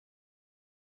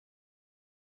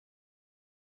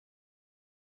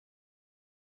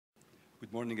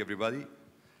Good morning, everybody.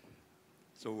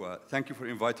 So thank you for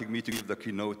inviting me to give the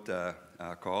keynote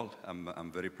call.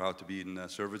 I'm very proud to be in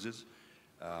services.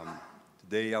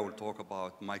 Today I will talk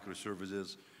about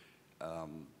microservices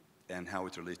and how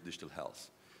it relates to digital health.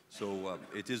 So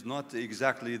it is not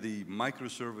exactly the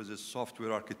microservices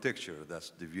software architecture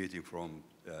that's deviating from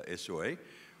SOA,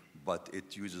 but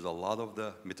it uses a lot of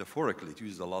the, metaphorically, it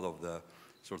uses a lot of the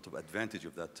sort of advantage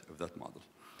of that model.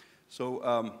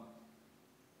 So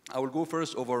I will go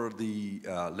first over the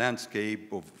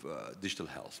landscape of digital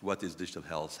health. What is digital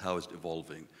health? How is it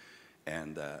evolving?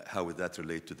 And how would that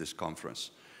relate to this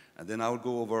conference? And then I will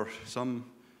go over some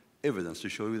evidence to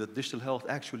show you that digital health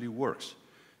actually works.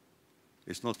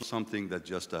 It's not something that's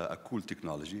just a cool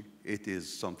technology. It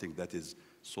is something that is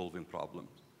solving problems.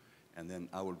 And then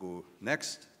I will go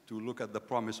next to look at the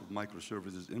promise of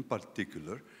microservices in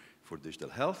particular for digital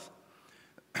health.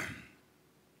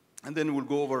 And then we'll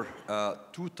go over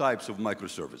two types of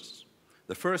microservices.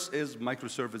 The first is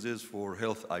microservices for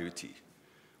health IoT,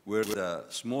 where the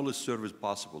smallest service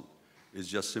possible is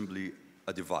just simply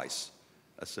a device,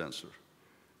 a sensor.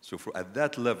 So at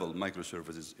that level,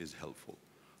 microservices is helpful.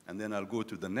 And then I'll go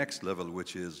to the next level,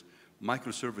 which is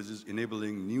microservices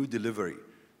enabling new delivery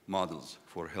models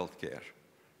for healthcare.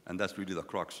 And that's really the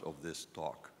crux of this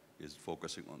talk, is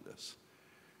focusing on this.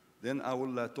 Then I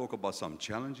will talk about some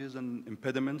challenges and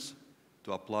impediments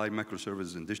to apply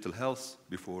microservices in digital health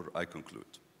before I conclude.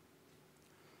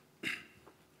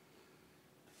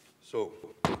 So,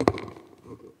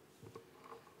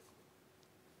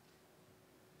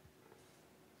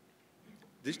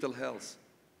 digital health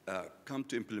come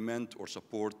to implement or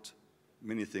support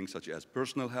many things such as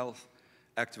personal health,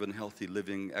 active and healthy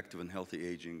living, active and healthy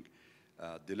aging,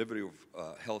 delivery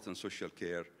of health and social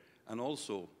care, and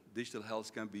also digital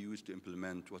health can be used to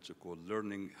implement what's called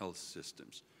learning health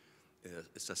systems.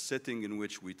 It's a setting in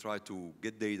which we try to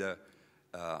get data,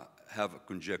 have a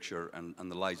conjecture, and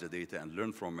analyze the data and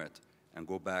learn from it, and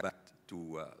go back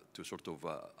to sort of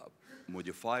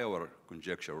modify our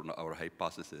conjecture or our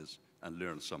hypothesis and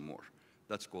learn some more.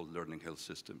 That's called learning health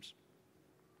systems.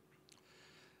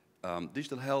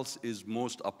 Digital health is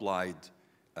most applied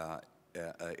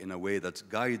in a way that's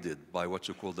guided by what's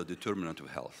called the determinant of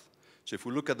health. So if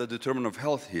we look at the determinant of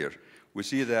health here, we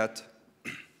see that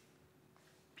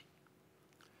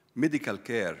medical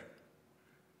care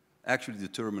actually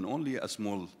determine only a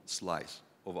small slice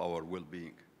of our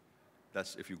well-being.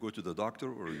 That's if you go to the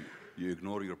doctor or you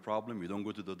ignore your problem, you don't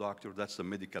go to the doctor, that's the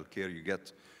medical care you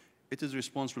get. It is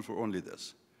responsible for only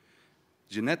this.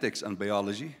 Genetics and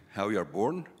biology, how you are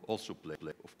born, also play,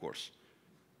 of course,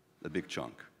 a big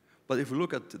chunk. But if we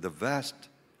look at the vast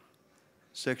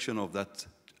section of that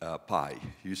pie,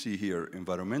 you see here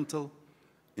environmental,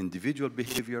 individual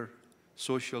behavior,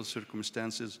 social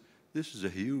circumstances. This is a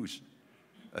huge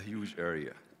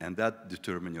area, and that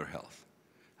determines your health.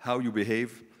 How you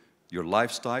behave, your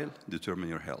lifestyle determine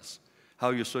your health.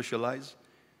 How you socialize,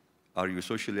 are you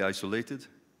socially isolated?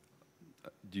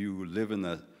 Do you live in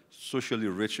a socially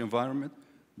rich environment?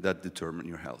 That determine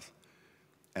your health.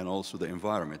 And also the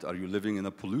environment. Are you living in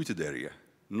a polluted area,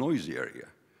 noisy area?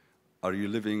 Are you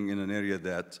living in an area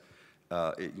that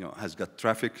has got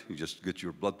traffic? You just get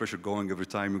your blood pressure going every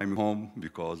time you come home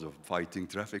because of fighting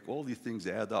traffic. All these things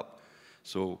add up.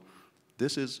 So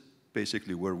this is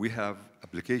basically where we have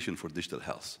application for digital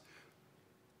health,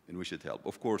 in which it helps.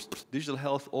 Of course, digital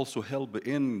health also help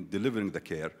in delivering the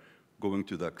care, going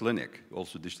to the clinic.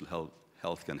 Also, digital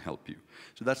health can help you.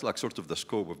 So that's like sort of the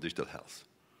scope of digital health.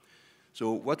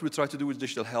 So what we try to do with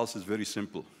digital health is very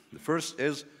simple. The first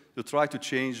is to try to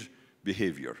change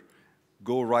behavior.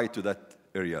 Go right to that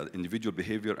area, individual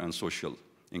behavior and social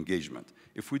engagement.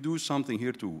 If we do something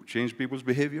here to change people's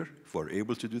behavior, if we're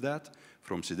able to do that,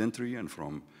 from sedentary and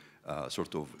from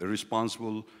sort of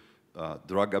irresponsible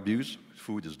drug abuse,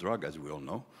 food is drug, as we all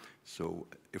know. So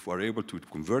if we're able to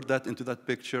convert that into that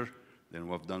picture, then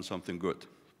we've done something good.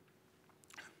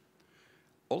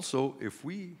 Also, if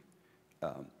we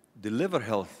deliver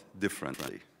health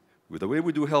differently, the way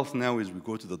we do health now is we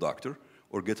go to the doctor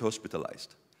or get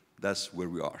hospitalized. That's where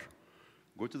we are.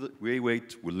 We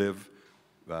wait, we live,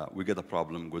 we get a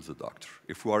problem, go to the doctor.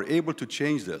 If we are able to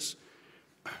change this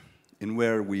in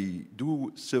where we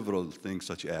do several things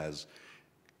such as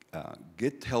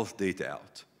get health data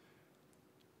out,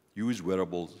 use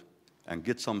wearables, and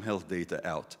get some health data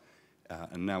out,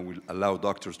 and now we'll allow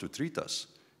doctors to treat us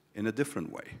in a different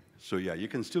way. So yeah, you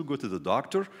can still go to the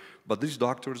doctor, but these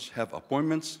doctors have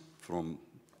appointments from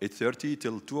 8:30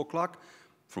 till 2 o'clock.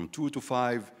 From 2 to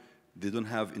 5, they don't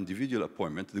have individual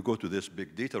appointment. They go to this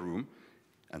big data room,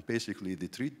 and basically they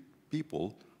treat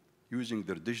people using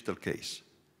their digital case.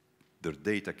 their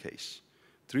data case.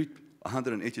 Treat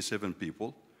 187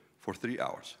 people for 3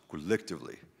 hours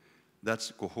collectively.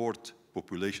 That's cohort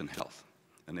population health,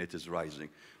 and it is rising.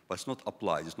 But it's not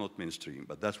applied, it's not mainstream,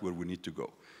 but that's where we need to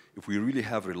go. If we really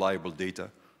have reliable data,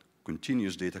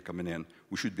 continuous data coming in,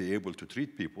 we should be able to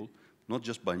treat people, not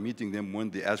just by meeting them when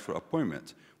they ask for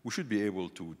appointment. We should be able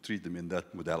to treat them in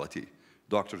that modality.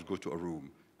 Doctors go to a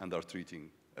room and are treating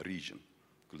a region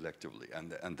collectively.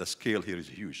 And the scale here is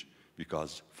huge,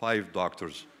 because 5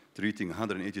 doctors treating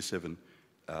 187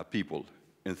 people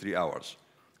in 3 hours,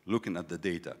 looking at the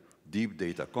data, deep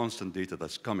data, constant data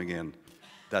that's coming in,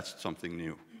 that's something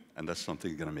new, and that's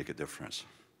something going to make a difference.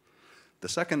 The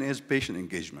second is patient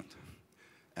engagement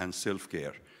and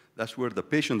self-care. That's where the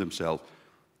patient themselves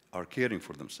are caring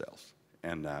for themselves.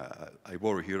 And I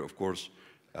borrow here, of course,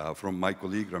 from my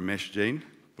colleague Ramesh Jain.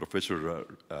 Professor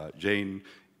Jain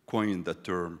coined the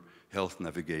term health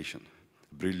navigation.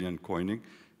 Brilliant coining,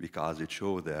 because it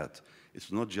shows that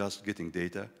it's not just getting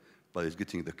data, but it's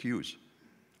getting the cues,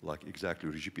 like exactly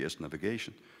GPS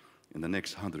navigation. In the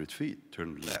next 100 feet,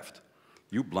 turn left.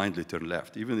 You blindly turn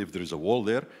left. Even if there is a wall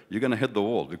there, you're going to hit the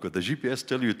wall, because the GPS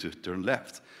tells you to turn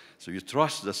left. So you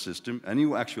trust the system, and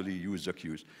you actually use the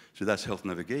cues. So that's health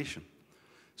navigation.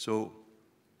 So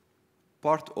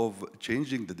part of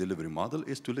changing the delivery model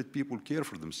is to let people care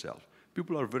for themselves.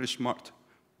 People are very smart,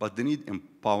 but they need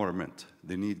empowerment.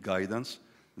 They need guidance.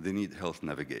 They need health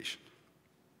navigation.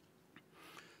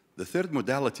 The third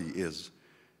modality is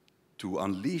to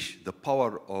unleash the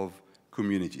power of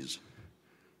communities,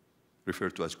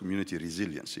 referred to as community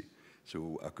resiliency.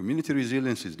 So community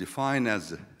resilience is defined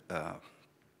as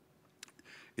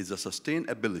is a sustained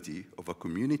ability of a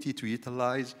community to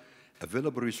utilize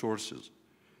available resources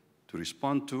to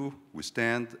respond to,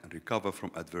 withstand, and recover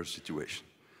from adverse situations.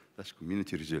 That's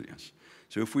community resilience.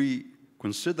 So if we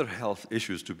consider health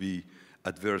issues to be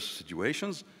adverse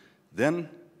situations, then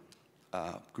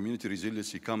community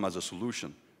resiliency comes as a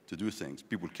solution to do things.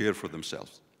 People care for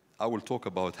themselves. I will talk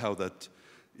about how that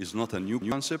is not a new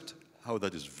concept, how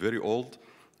that is very old.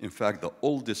 In fact, the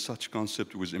oldest such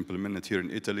concept was implemented here in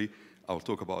Italy. I'll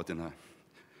talk about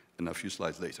in a few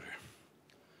slides later.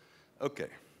 Okay.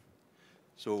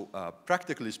 So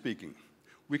practically speaking,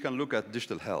 we can look at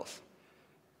digital health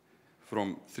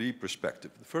from 3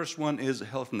 perspectives. The first one is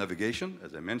health navigation,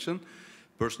 as I mentioned,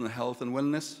 personal health and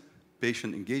wellness,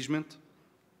 patient engagement,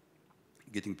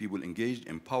 getting people engaged,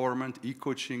 empowerment,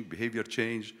 e-coaching, behavior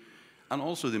change, and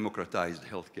also democratized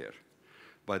healthcare.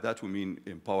 By that we mean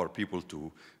empower people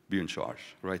to be in charge.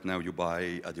 Right now you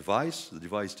buy a device, the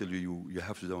device tells you you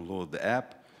have to download the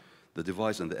app, the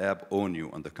device and the app own you,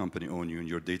 and the company own you, and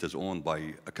your data is owned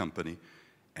by a company.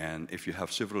 And if you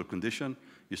have several conditions,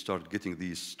 you start getting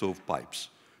these stovepipes,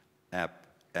 app,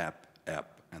 app,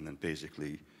 app, and then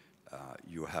basically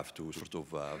you have to sort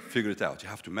of figure it out. You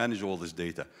have to manage all this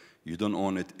data. You don't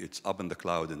own it. It's up in the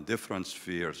cloud in different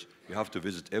spheres. You have to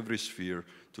visit every sphere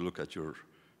to look at your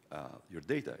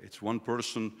data. It's one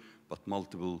person, but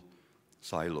multiple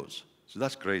silos. So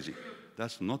that's crazy.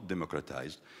 That's not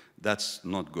democratized. That's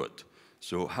not good.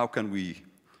 So how can we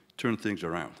turn things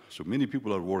around? So many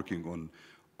people are working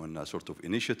on sort of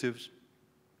initiatives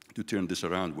to turn this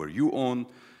around, where you own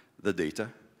the data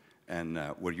and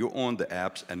where you own the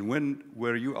apps, and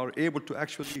where you are able to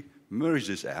actually merge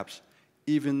these apps,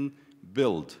 even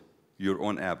build your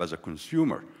own app as a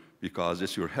consumer, because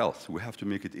it's your health. We have to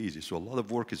make it easy. So a lot of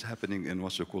work is happening in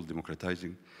what's called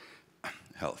democratizing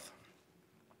health.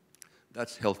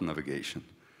 That's health navigation.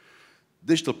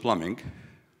 Digital plumbing,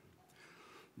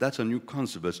 that's a new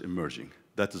concept that's emerging.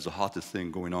 That is the hottest thing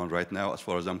going on right now, as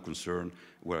far as I'm concerned,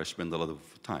 where I spend a lot of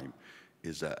time.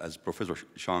 Is as Professor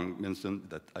Shang mentioned,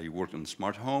 that I work on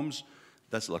smart homes.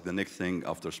 That's like the next thing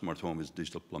after smart home is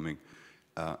digital plumbing.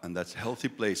 And that's healthy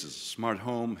places, smart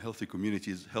home, healthy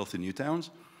communities, healthy new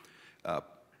towns,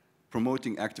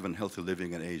 promoting active and healthy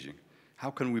living and aging.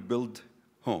 How can we build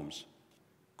homes,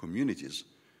 communities,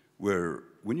 where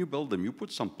when you build them, you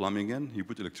put some plumbing in, you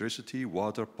put electricity,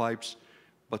 water, pipes,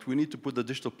 but we need to put the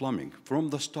digital plumbing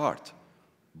from the start.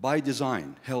 By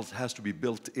design, health has to be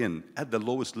built in at the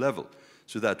lowest level,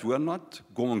 so that we're not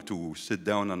going to sit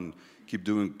down and keep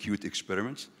doing cute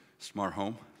experiments. Smart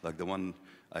home, like the one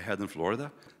I had in Florida,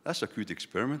 that's a cute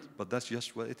experiment, but that's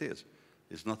just what it is.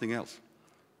 It's nothing else.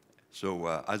 So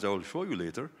as I will show you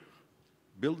later,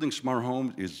 building smart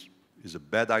homes is a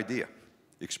bad idea.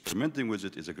 Experimenting with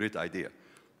it is a great idea,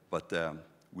 but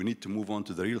we need to move on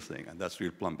to the real thing, and that's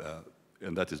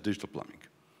and that is digital plumbing.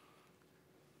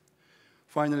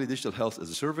 Finally, digital health as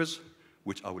a service,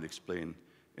 which I will explain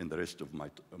in the rest of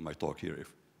my talk here.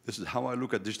 This is how I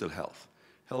look at digital health.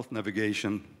 Health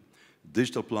navigation,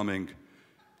 digital plumbing,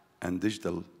 and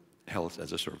digital health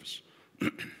as a service.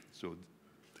 So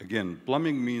again,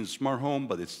 plumbing means smart home,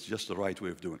 but it's just the right way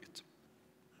of doing it.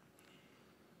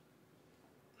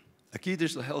 A key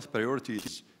digital health priority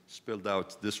is spelled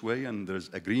out this way, and there's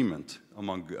agreement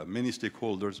among many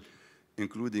stakeholders,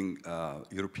 including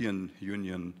European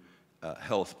Union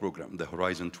health program, the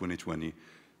Horizon 2020.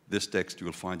 This text, you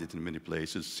will find it in many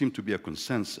places, seems to be a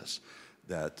consensus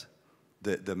that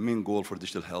the main goal for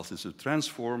digital health is to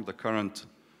transform the current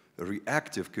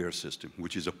reactive care system,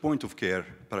 which is a point-of-care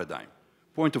paradigm.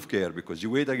 Point of care, because you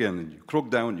wait again, and you croak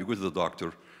down, you go to the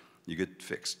doctor, you get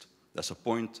fixed. That's a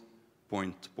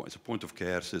it's a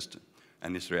point-of-care system,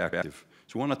 and it's reactive.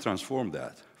 So we want to transform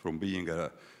that from being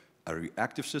a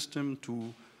reactive system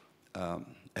to a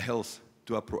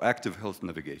proactive health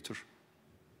navigator.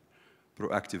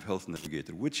 Proactive health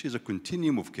navigator, which is a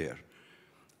continuum of care,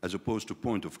 as opposed to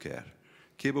point of care,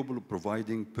 capable of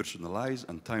providing personalized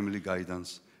and timely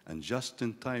guidance and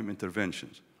just-in-time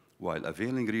interventions, while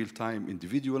availing real-time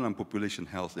individual and population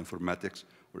health informatics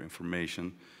or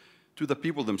information to the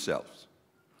people themselves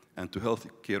and to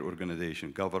healthcare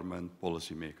organization, government,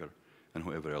 policymaker, and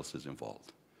whoever else is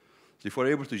involved. So if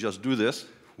we're able to just do this,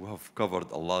 we have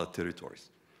covered a lot of territories.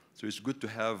 So it's good to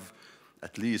have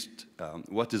at least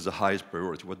what is the highest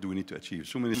priority, what do we need to achieve?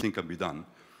 So many things can be done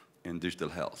in digital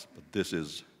health, but this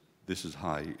is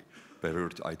high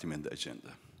priority item in the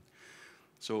agenda.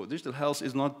 So digital health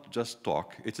is not just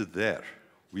talk, it's there.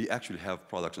 We actually have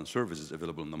products and services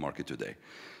available in the market today.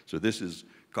 So this is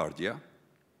Cardia,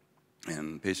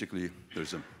 and basically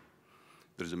there's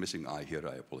a missing eye here,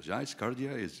 I apologize.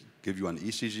 Cardia give you an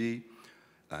ECG,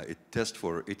 it tests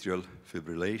for atrial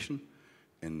fibrillation,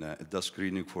 and it does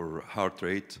screening for heart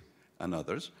rate and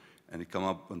others, and it comes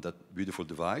up on that beautiful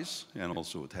device, and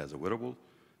also it has a wearable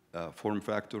form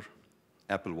factor.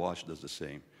 Apple Watch does the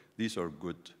same. These are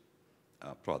good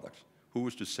products. Who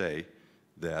is to say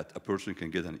that a person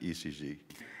can get an ECG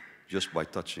just by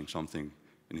touching something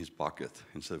in his pocket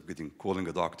instead of calling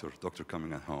a doctor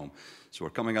coming at home? So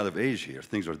we're coming out of age here.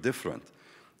 Things are different.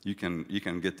 You can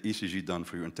get ECG done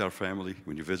for your entire family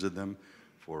when you visit them,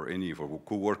 for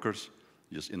co-workers,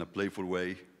 just in a playful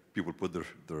way. People put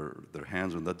their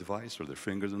hands on that device or their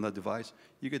fingers on that device.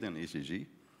 You get an ECG.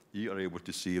 You are able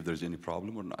to see if there's any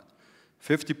problem or not.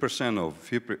 50% of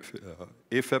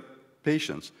AFib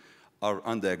patients are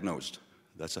undiagnosed.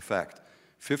 That's a fact.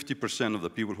 50% of the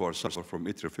people who are suffering from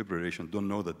atrial fibrillation don't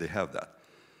know that they have that.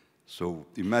 So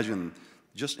imagine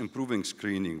just improving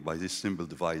screening by these simple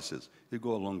devices. They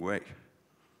go a long way.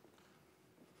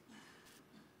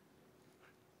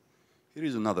 Here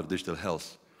is another digital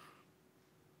health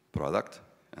product,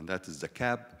 and that is the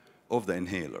cap of the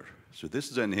inhaler. So this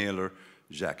is the inhaler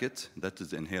jacket. That is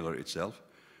the inhaler itself,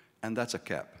 and that's a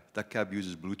cap. That cap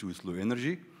uses Bluetooth Low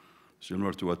Energy,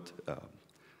 similar to what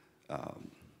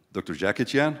Dr.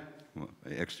 Jakitian, my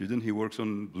ex-student, he works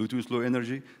on Bluetooth Low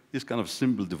Energy, these kind of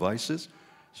simple devices.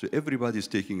 So everybody's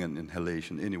taking an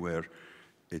inhalation anywhere.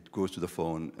 It goes to the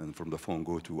phone, and from the phone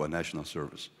go to a national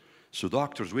service. So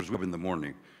doctors wake up in the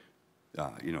morning,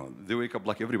 they wake up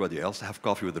like everybody else, have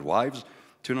coffee with their wives,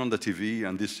 turn on the TV,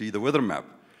 and they see the weather map.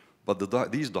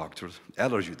 But these doctors,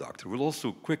 allergy doctor, will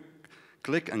also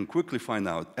click and quickly find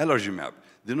out allergy map.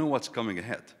 They know what's coming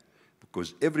ahead,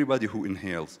 because everybody who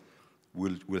inhales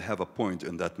will have a point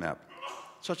in that map.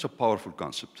 Such a powerful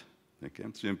concept. Okay?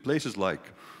 So in places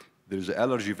like, there's an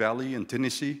allergy valley in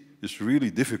Tennessee. It's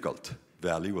really difficult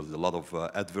valley with a lot of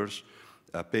adverse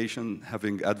patient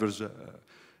having adverse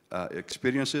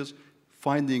experiences.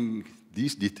 Finding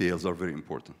these details are very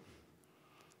important.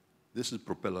 This is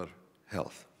Propeller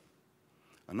Health.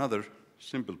 Another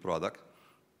simple product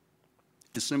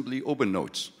is simply Open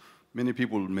Notes. Many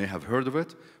people may have heard of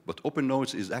it, but Open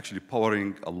Notes is actually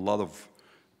powering a lot of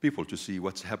people to see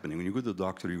what's happening. When you go to the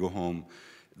doctor, you go home,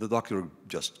 the doctor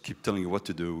just keeps telling you what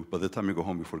to do. By the time you go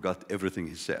home, you forgot everything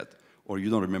he said, or you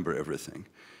don't remember everything.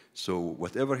 So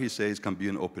whatever he says can be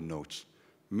in Open Notes.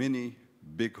 Many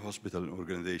big hospital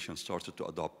organizations started to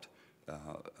adopt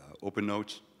Open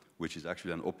Notes, which is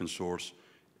actually an open source.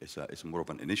 It's more of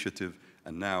an initiative,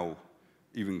 and now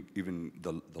even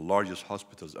the largest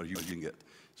hospitals are using it.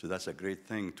 So that's a great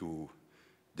thing to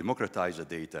democratize the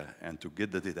data and to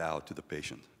get the data out to the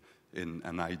patient.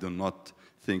 And I do not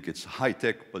think it's high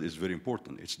tech, but it's very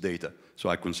important. It's data. So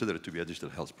I consider it to be a digital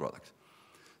health product.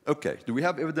 Okay, do we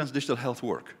have evidence digital health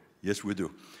work? Yes, we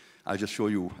do. I'll just show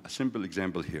you a simple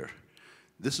example here.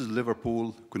 This is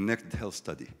Liverpool Connected Health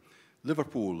Study.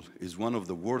 Liverpool is one of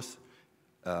the worst,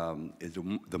 one of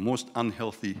the most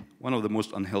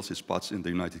unhealthy spots in the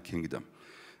United Kingdom.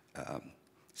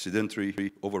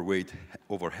 sedentary, overweight,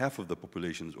 over half of the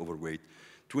population is overweight,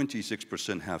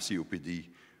 26% have COPD.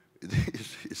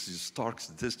 It's stark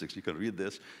statistics. You can read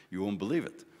this, you won't believe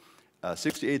it.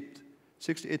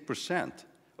 68%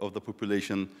 of the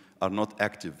population are not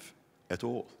active at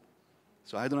all.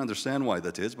 So I don't understand why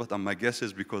that is, but my guess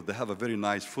is because they have a very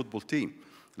nice football team,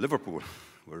 Liverpool,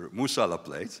 where Mo Salah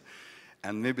plays,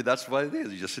 and maybe that's why it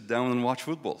is. You just sit down and watch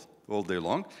football all day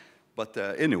long. But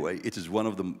anyway, it is one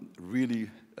of the really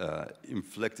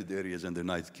inflected areas in the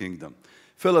United Kingdom.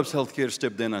 Philips Healthcare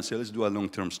stepped in and said, let's do a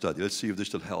long-term study. Let's see if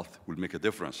digital health will make a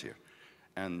difference here.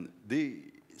 And they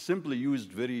simply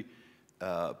used very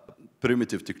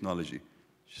primitive technology.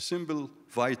 Simple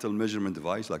vital measurement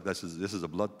device, like this is a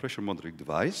blood pressure monitoring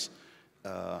device,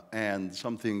 and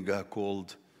something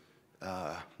called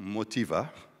Motiva,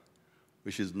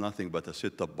 which is nothing but a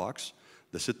set-top box.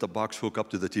 The set-top box hook up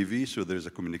to the TV, so there's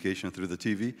a communication through the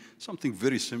TV. Something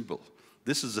very simple.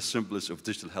 This is the simplest of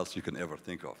digital health you can ever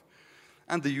think of.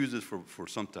 And they use it for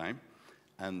some time,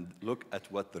 and look at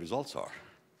what the results are.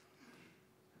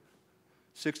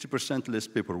 60% less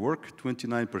paperwork,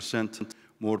 29%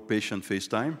 more patient face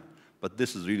time, but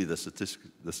this is really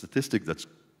the statistic that's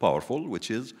powerful,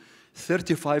 which is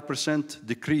 35%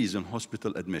 decrease in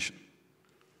hospital admission.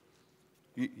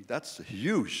 That's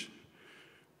huge.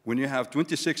 When you have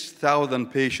 26,000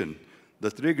 patients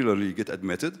that regularly get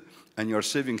admitted, and you're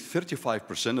saving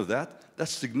 35% of that,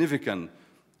 that's significant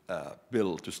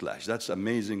bill to slash. That's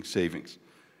amazing savings.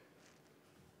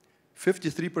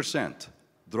 53%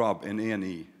 drop in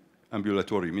A&E,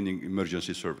 ambulatory, meaning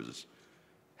emergency services.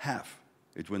 Half.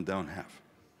 It went down half.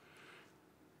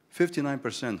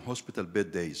 59% hospital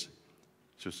bed days.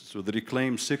 So they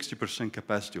reclaim 60%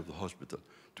 capacity of the hospital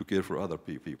to care for other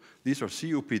people. These are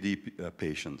COPD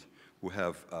patients who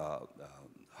have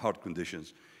heart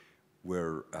conditions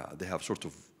where they have sort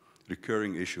of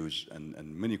recurring issues and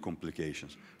many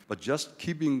complications. But just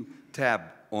keeping tab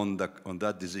on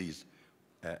that disease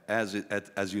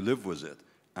as you live with it,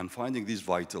 and finding these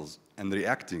vitals and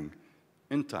reacting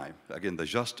in time. Again, the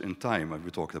just-in-time that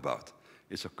we talked about.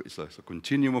 It's a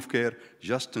continuum of care,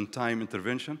 just-in-time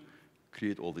intervention,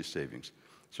 create all these savings.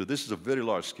 So this is a very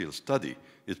large-scale study.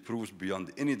 It proves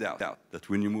beyond any doubt that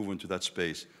when you move into that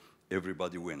space,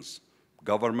 everybody wins.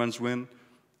 Governments win,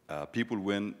 people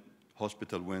win,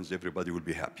 hospital wins, everybody will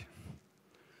be happy.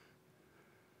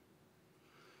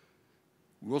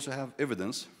 We also have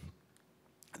evidence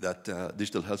that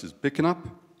digital health is picking up.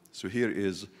 So here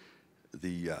is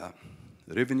the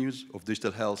revenues of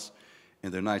digital health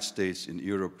in the United States, in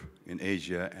Europe, in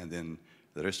Asia, and then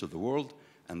the rest of the world,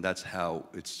 and that's how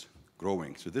it's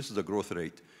growing. So this is a growth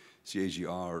rate,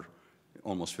 CAGR,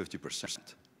 almost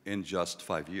 50% in just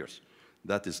 5 years.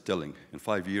 That is telling. In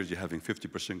 5 years, you're having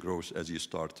 50% growth as you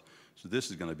start. So this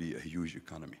is going to be a huge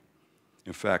economy.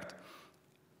 In fact,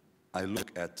 I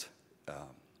look at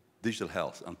digital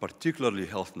health, and particularly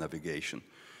health navigation,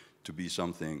 to be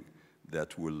something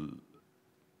that will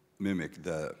mimic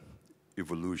the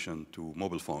evolution to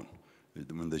mobile phone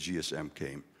when the GSM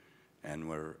came, and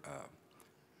where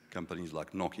companies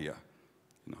like Nokia,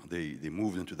 they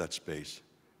moved into that space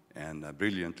and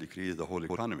brilliantly created the whole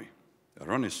economy, a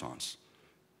renaissance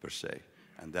per se.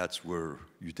 And that's where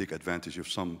you take advantage of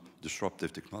some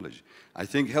disruptive technology. I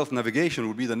think health navigation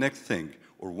will be the next thing,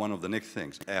 or one of the next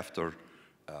things after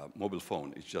mobile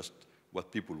phone. It's just what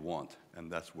people want,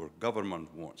 and that's where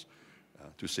government wants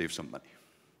to save some money.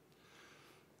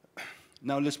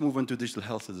 Now let's move on to digital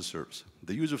health as a service.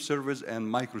 The use of service and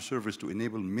microservice to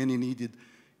enable many needed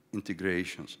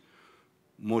integrations,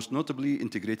 most notably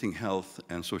integrating health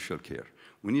and social care.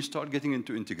 When you start getting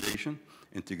into integration,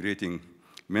 integrating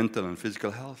mental and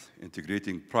physical health,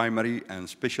 integrating primary and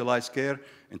specialized care,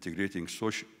 integrating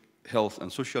social health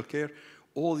and social care,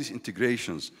 all these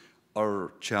integrations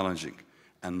are challenging.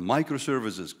 And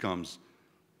microservices comes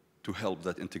to help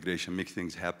that integration, make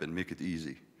things happen, make it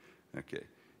easy. Okay.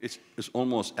 It's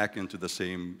almost akin to the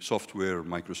same software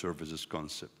microservices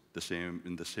concept,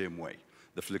 in the same way.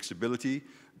 The flexibility,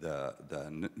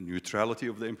 the neutrality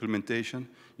of the implementation.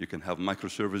 You can have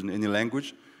microservice in any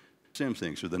language. Same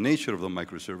thing. So the nature of the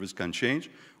microservice can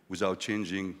change without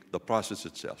changing the process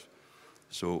itself.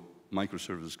 So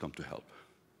microservices come to help.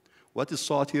 What is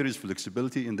sought here is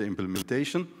flexibility in the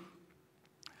implementation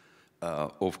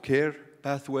of care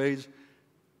pathways,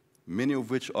 many of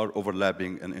which are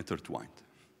overlapping and intertwined.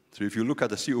 So if you look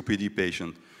at a COPD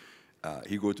patient,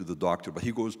 he goes to the doctor, but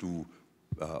he goes to,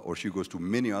 or she goes to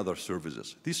many other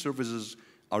services. These services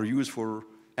are used for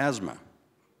asthma.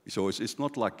 So it's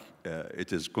not like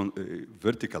it is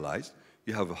verticalized.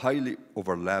 You have highly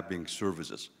overlapping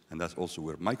services, and that's also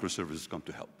where microservices come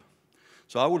to help.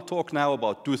 So I will talk now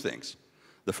about two things.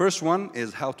 The first one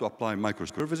is how to apply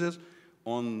microservices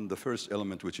on the first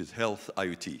element, which is health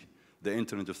IoT, the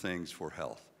Internet of Things for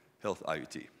health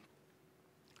IoT.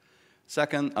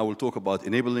 Second, I will talk about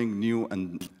enabling new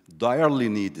and direly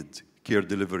needed care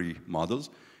delivery models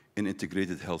in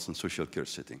integrated health and social care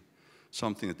setting,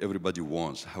 something that everybody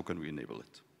wants. How can we enable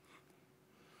it?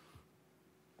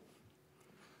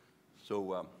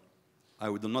 So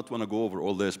I do not want to go over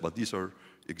all this, but these are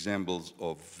examples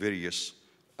of various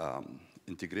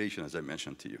integration, as I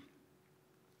mentioned to you.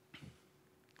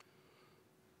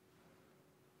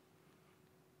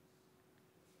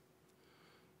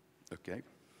 Okay.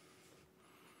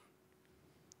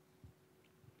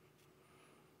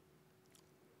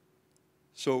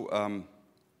 So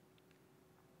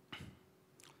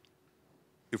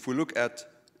if we look at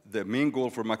the main goal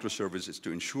for microservices is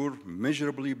to ensure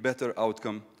measurably better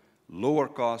outcome, lower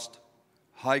cost,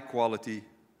 high quality,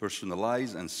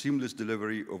 personalized and seamless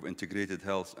delivery of integrated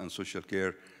health and social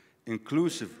care,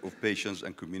 inclusive of patients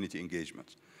and community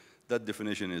engagement. That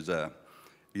definition is a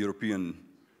European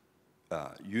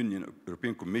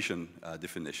Commission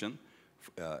definition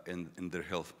in their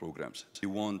health programs. They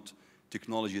want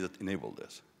technology that enables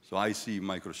this. So I see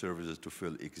microservices to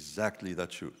fill exactly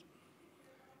that shoe.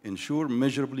 Ensure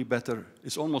measurably better,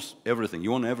 it's almost everything.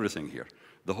 You want everything here,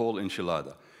 the whole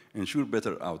enchilada. Ensure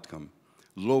better outcome,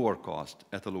 lower cost,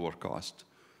 at a lower cost,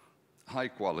 high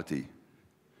quality,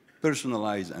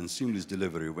 personalized and seamless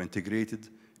delivery of integrated,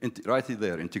 right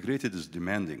there, integrated is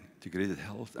demanding, integrated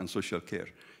health and social care,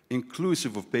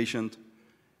 inclusive of patient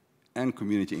and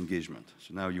community engagement.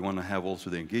 So now you want to have also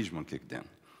the engagement kicked in.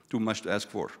 Too much to ask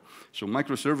for. So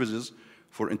microservices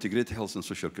for integrated health and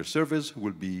social care service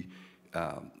will be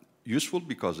useful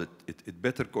because it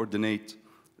better coordinate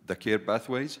the care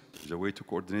pathways. There's a way to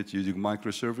coordinate using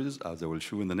microservices, as I will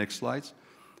show in the next slides.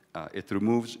 It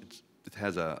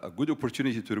has a good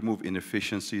opportunity to remove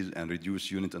inefficiencies and reduce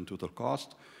unit and total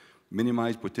cost,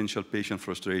 minimize potential patient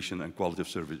frustration and quality of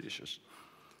service issues.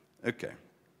 Okay.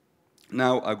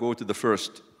 Now I go to the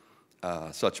first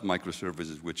such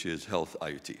microservices, which is health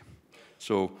IoT.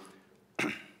 So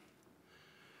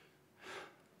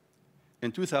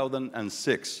in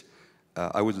 2006,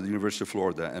 I was at the University of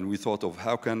Florida, and we thought of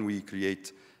how can we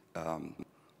create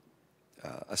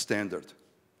a standard,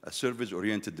 a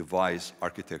service-oriented device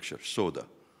architecture, SODA.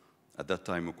 At that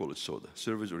time, we call it SODA,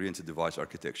 service-oriented device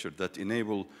architecture that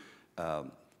enable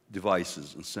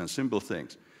devices and simple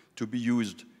things to be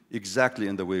used exactly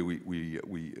in the way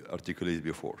we articulated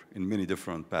before, in many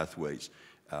different pathways,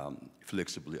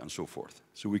 flexibly and so forth.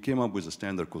 So we came up with a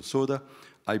standard called SODA.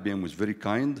 IBM was very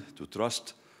kind to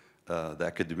trust the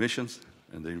academicians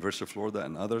in the University of Florida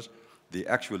and others. They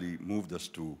actually moved us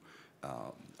to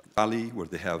Raleigh, where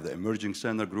they have the emerging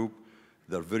standard group.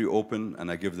 They're very open, and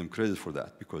I give them credit for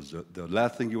that, because the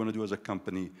last thing you want to do as a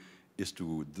company is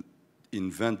to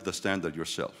invent the standard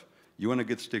yourself. You want to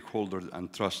get stakeholders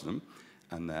and trust them.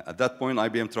 And at that point,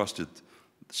 IBM trusted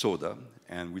SODA,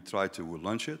 and we tried to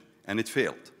launch it, and it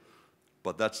failed.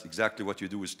 But that's exactly what you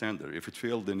do with standard. If it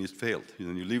failed, then it failed.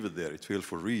 Then you leave it there. It failed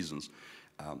for reasons.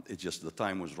 It's just the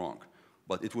time was wrong.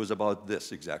 But it was about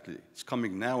this exactly. It's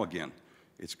coming now again.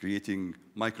 It's creating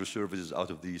microservices out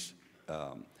of these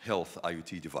health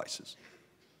IoT devices.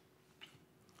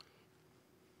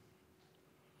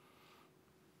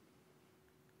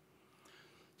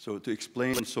 So to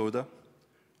explain SODA,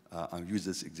 I'll use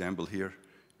this example here.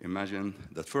 Imagine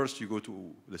that first you go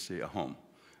to, let's say, a home,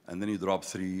 and then you drop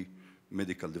 3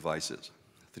 medical devices,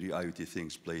 3 IoT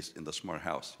things placed in the smart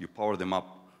house. You power them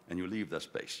up, and you leave that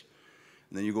space.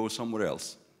 And then you go somewhere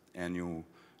else, and you,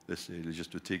 let's say,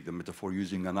 just to take the metaphor,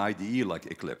 using an IDE like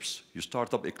Eclipse. You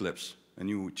start up Eclipse, and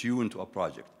you tune to a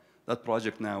project. That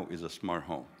project now is a smart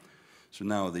home. So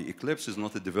now the Eclipse is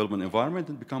not a development environment,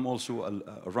 it becomes also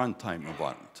a runtime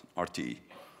environment, RTE.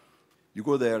 You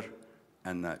go there,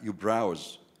 and you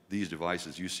browse these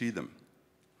devices, you see them,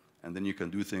 and then you can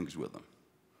do things with them.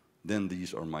 Then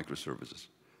these are microservices.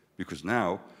 Because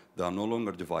now, they are no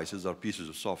longer devices, they are pieces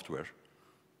of software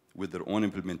with their own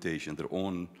implementation, their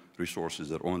own resources,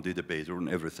 their own database, their own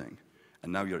everything.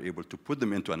 And now you're able to put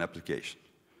them into an application.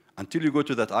 Until you go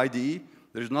to that IDE,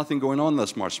 there's nothing going on in the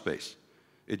smart space.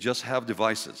 It just have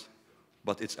devices,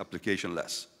 but it's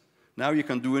application-less. Now you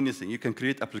can do anything. You can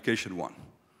create application 1.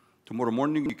 Tomorrow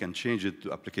morning, you can change it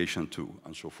to application 2,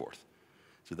 and so forth.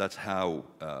 So that's how,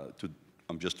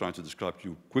 I'm just trying to describe to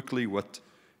you quickly what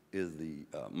is the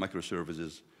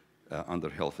microservices under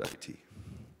health IT.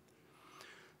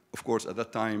 Of course, at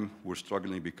that time, we're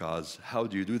struggling because how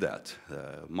do you do that?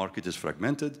 Market is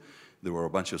fragmented. There were a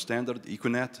bunch of standards.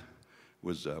 Econet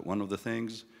was one of the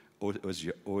things.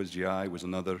 OSGI was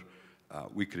another.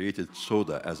 We created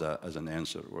SODA as an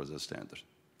answer or as a standard.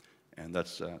 And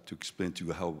that's to explain to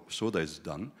you how SODA is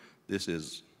done. This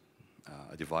is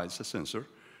a device, a sensor,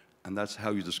 and that's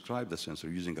how you describe the sensor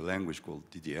using a language called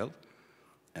DDL.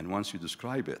 And once you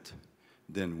describe it,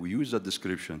 then we use that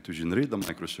description to generate the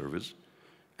microservice.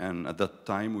 And at that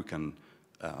time, we can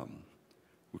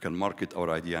market our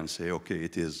idea and say, okay,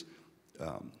 it is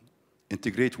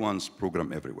integrate once,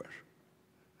 program everywhere.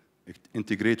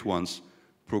 Integrate once,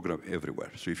 program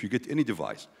everywhere. So if you get any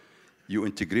device, you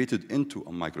integrate it into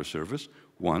a microservice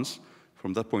once.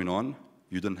 From that point on,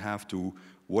 you don't have to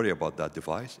worry about that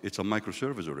device. It's a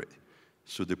microservice already.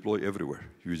 So deploy everywhere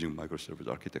using microservice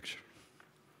architecture.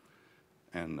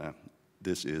 And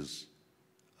this is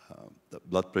the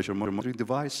blood pressure monitoring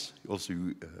device. Also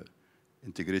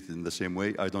integrated in the same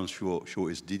way. I don't show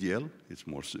it's DDL. It's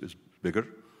bigger.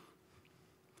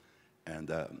 And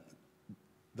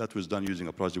that was done using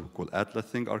a project called Atlas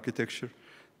Thing architecture.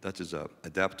 That is an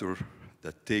adapter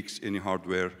that takes any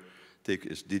hardware, take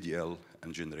its DDL,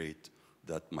 and generate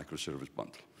that microservice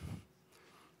bundle.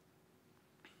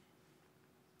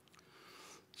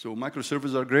 So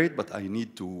microservices are great, but I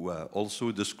need to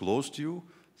also disclose to you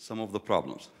some of the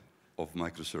problems of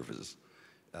microservices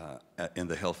in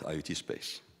the health IoT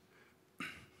space.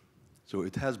 So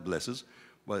it has blesses,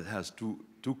 but it has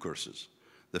two curses.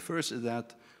 The first is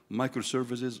that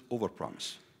microservices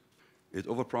overpromise. It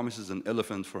overpromises an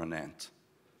elephant for an ant.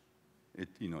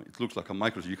 It looks like a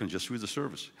micro, you can just use the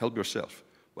service, help yourself.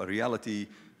 But in reality,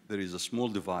 there is a small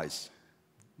device,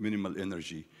 minimal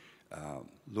energy,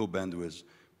 low bandwidth,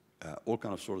 all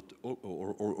kind of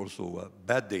or also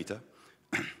bad data.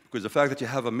 Because the fact that you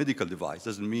have a medical device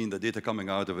doesn't mean the data coming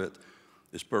out of it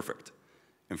is perfect.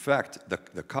 In fact,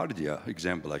 the Cardia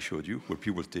example I showed you, where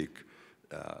people take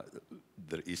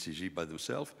their ECG by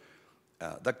themselves,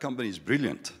 that company is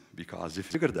brilliant because they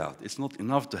figured out it's not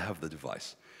enough to have the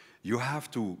device. You have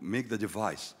to make the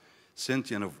device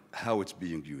sentient of how it's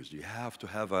being used. You have to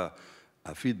have a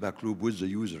feedback loop with the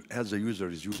user as the user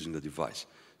is using the device.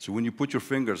 So when you put your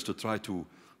fingers to try to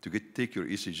take your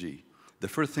ECG, the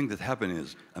first thing that happens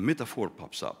is a metaphor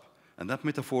pops up. And that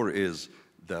metaphor is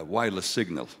the wireless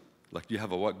signal. Like, do you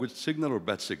have a good signal or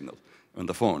bad signal on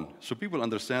the phone? So people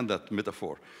understand that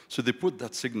metaphor. So they put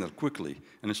that signal quickly,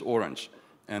 and it's orange.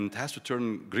 And it has to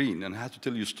turn green, and it has to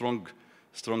tell you strong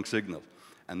signal.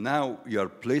 And now you are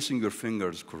placing your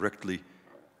fingers correctly,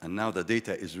 and now the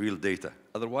data is real data.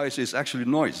 Otherwise, it's actually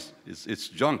noise. It's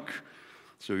junk.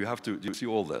 So you have to see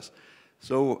all this.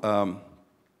 So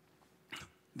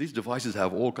these devices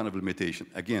have all kind of limitations,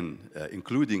 again,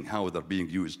 including how they're being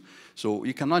used. So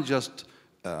you cannot just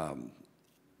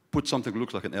put something that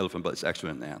looks like an elephant, but it's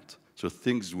actually an ant. So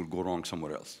things will go wrong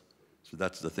somewhere else. So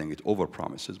that's the thing. It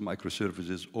overpromises.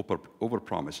 Microservices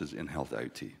overpromises in health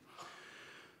IoT.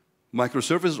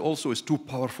 Microservices also is too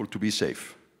powerful to be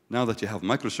safe. Now that you have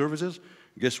microservices,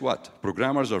 guess what?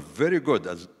 Programmers are very good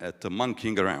at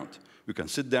monkeying around. We can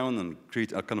sit down and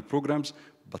create a kind of programs,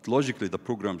 but logically the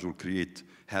programs will create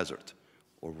hazard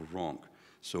or wrong.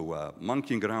 So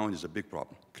monkeying around is a big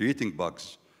problem. Creating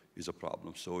bugs is a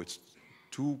problem. So it's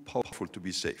too powerful to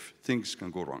be safe. Things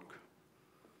can go wrong.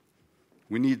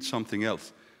 We need something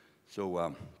else.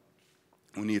 So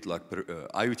we need like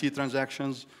IoT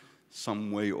transactions,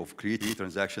 some way of creating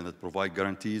transactions that provide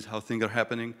guarantees how things are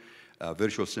happening,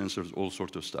 virtual sensors, all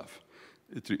sorts of stuff.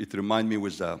 It reminds me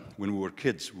with when we were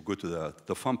kids, we go to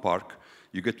the fun park,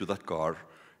 you get to that car,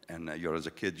 and as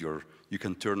a kid, you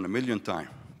can turn 1,000,000 times,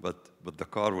 but the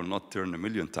car will not turn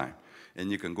 1,000,000 times. And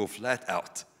you can go flat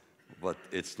out, but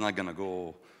it's not going to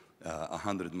go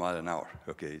 100 miles an hour.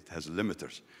 Okay, it has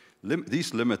limiters.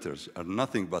 These limiters are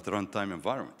nothing but runtime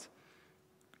environment.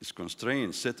 It's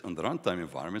constrained, set on the runtime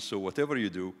environment, so whatever you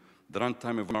do, the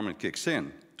runtime environment kicks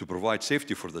in to provide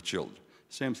safety for the children.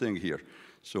 Same thing here.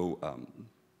 So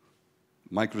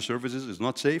microservices is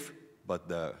not safe, but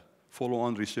the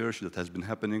follow-on research that has been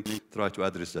happening try to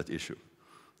address that issue.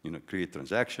 Create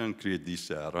transaction, create these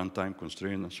runtime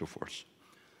constraints, and so forth.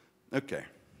 Okay,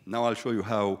 now I'll show you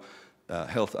how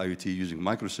health IoT using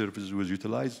microservices was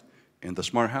utilized in the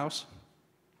smart house.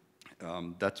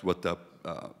 That's what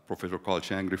Professor Carl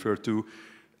Chang referred to.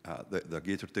 The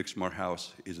Gator Tech Smart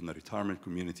House is in a retirement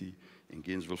community in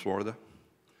Gainesville, Florida.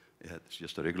 It's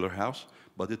just a regular house,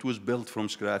 but it was built from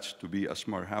scratch to be a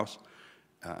smart house.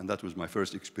 And that was my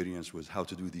first experience with how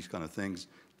to do these kind of things.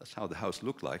 That's how the house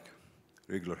looked like.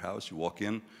 Regular house, you walk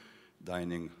in,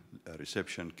 dining,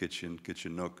 reception,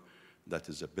 kitchen nook. That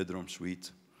is a bedroom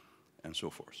suite, and so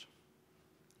forth.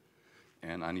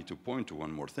 And I need to point to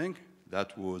one more thing.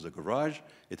 That was a garage.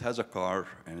 It has a car,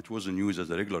 and it wasn't used as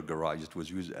a regular garage. It was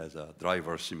used as a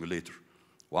driver simulator.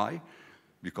 Why?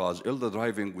 Because elder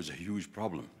driving was a huge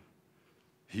problem.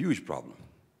 Huge problem.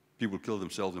 People kill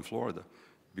themselves in Florida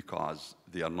because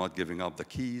they are not giving up the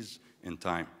keys in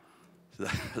time. So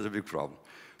that's a big problem.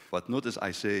 But notice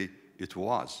I say it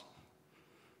was.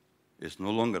 It's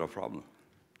no longer a problem.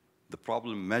 The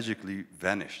problem magically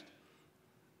vanished.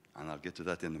 And I'll get to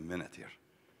that in a minute here.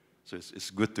 So it's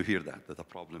good to hear that the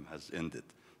problem has ended.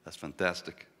 That's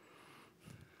fantastic.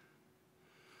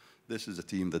 This is a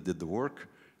team that did the work.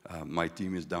 My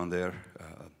team is down there.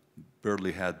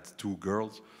 Barely had 2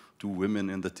 girls, 2 women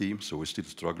in the team, so we're still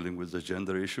struggling with the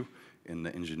gender issue in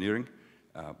the engineering.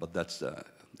 But that's the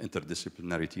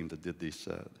interdisciplinary team that did this,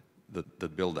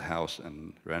 that built the house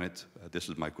and ran it. This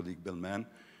is my colleague, Bill Mann,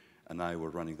 and I were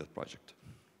running that project.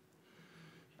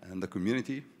 And the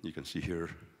community, you can see here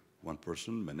one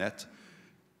person, Manette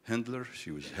Hendler. She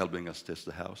was helping us test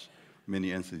the house.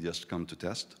 Many enthusiasts come to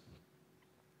test.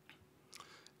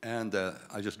 And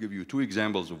I just give you 2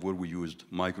 examples of where we used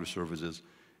microservices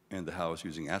in the house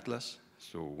using Atlas.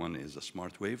 So one is a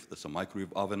smart wave. That's a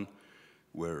microwave oven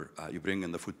where you bring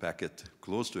in the food packet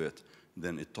close to it,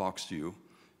 then it talks to you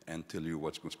and tell you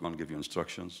what's going to give you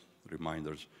instructions,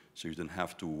 reminders, so you don't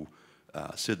have to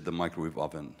set the microwave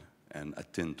oven and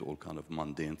attend to all kind of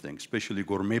mundane things, especially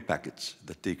gourmet packets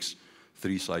that takes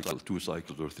 3 cycles, 2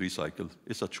 cycles, or 3 cycles.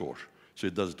 It's a chore. So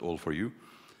it does it all for you.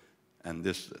 And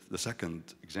the second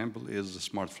example is the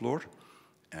smart floor.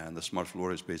 And the smart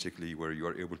floor is basically where you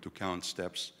are able to count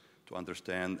steps to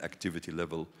understand activity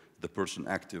level, the person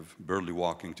active, barely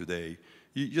walking today.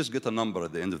 You just get a number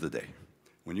at the end of the day.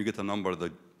 When you get a number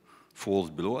that falls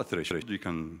below a threshold, you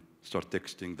can start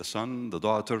texting the son, the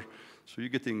daughter. So you're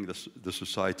getting the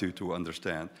society to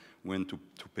understand when to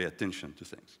pay attention to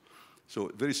things.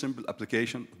 So very simple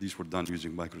application. These were done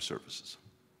using microservices.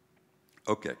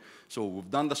 Okay, so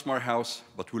we've done the smart house,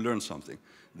 but we learned something,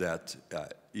 that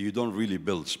you don't really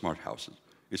build smart houses.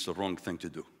 It's the wrong thing to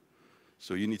do.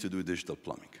 So you need to do digital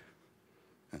plumbing.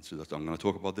 And so I'm going to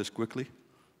talk about this quickly.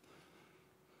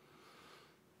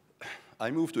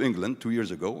 I moved to England 2 years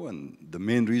ago, and the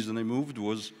main reason I moved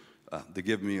was they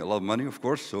gave me a lot of money, of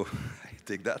course, so I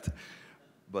take that.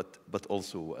 But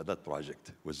also that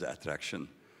project was the attraction.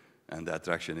 And the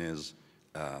attraction is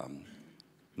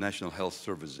National Health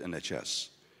Service, NHS,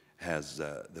 has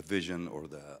the vision or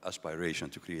the aspiration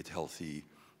to create healthy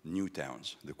new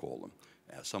towns, they call them.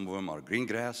 Some of them are green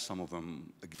grass, some of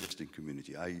them existing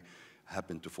community. I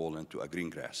happen to fall into a green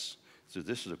grass. So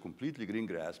this is a completely green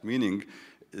grass, meaning,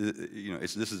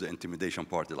 this is the intimidation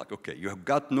part. They're like, okay, you have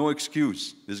got no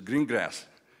excuse. This green grass,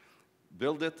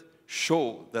 build it,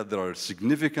 show that there are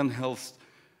significant health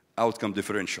outcome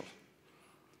differential.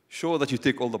 Show that you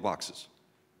tick all the boxes.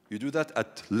 You do that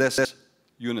at less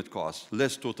unit cost,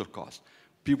 less total cost.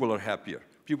 People are happier.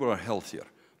 People are healthier.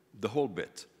 The whole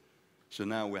bit. So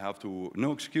now we have to,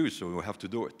 no excuse, so we have to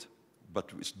do it. But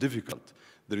it's difficult.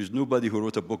 There is nobody who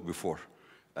wrote a book before.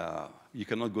 You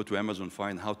cannot go to Amazon and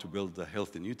find how to build a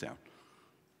healthy new town.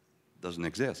 Doesn't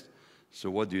exist. So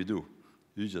what do?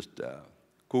 You just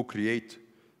co-create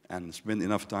and spend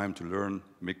enough time to learn,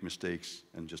 make mistakes,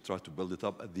 and just try to build it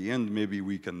up. At the end, maybe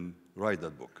we can write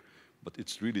that book. But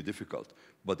it's really difficult.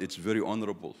 But it's very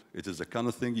honorable. It is the kind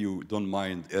of thing you don't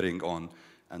mind erring on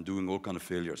and doing all kind of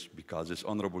failures, because it's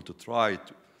honorable to try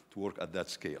to work at that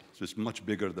scale. So it's much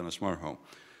bigger than a smart home.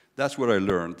 That's what I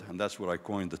learned, and that's where I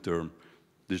coined the term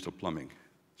digital plumbing.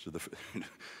 So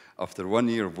after 1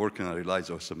 year of working, I realized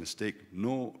it was a mistake.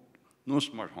 No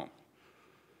smart home.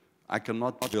 I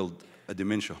cannot build a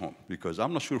dementia home because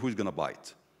I'm not sure who's going to buy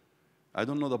it. I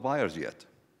don't know the buyers yet.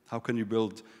 How can you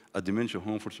build a dementia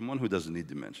home for someone who doesn't need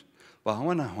dementia? But I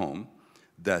want a home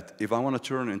that if I want to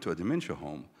turn into a dementia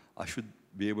home, I should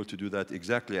be able to do that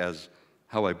exactly as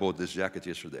how I bought this jacket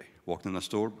yesterday. Walked in a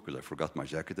store because I forgot my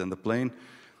jacket on the plane,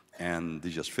 and they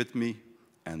just fit me,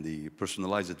 and they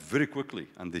personalize it very quickly,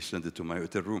 and they send it to my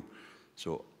hotel room.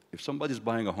 So if somebody's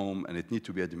buying a home and it needs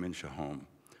to be a dementia home,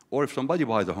 or if somebody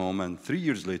buys a home and 3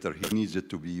 years later he needs it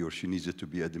to be or she needs it to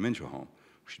be a dementia home,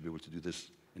 we should be able to do this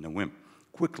in a whim,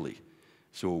 quickly.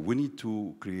 So we need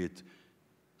to create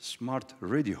smart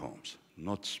ready homes,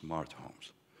 not smart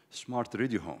homes. Smart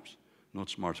ready homes, not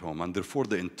smart home. And therefore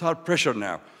the entire pressure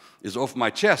now is off my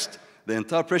chest. The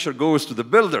entire pressure goes to the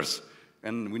builders.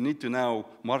 And we need to now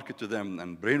market to them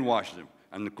and brainwash them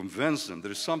and convince them.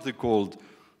 There is something called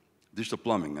digital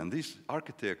plumbing. And these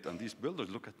architects and these builders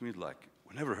look at me like,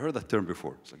 we never heard that term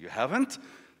before. It's like, you haven't?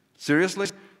 Seriously?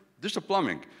 Digital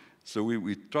plumbing. So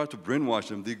we try to brainwash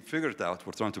them. They figure it out.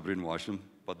 We're trying to brainwash them.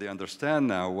 but they understand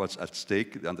now what's at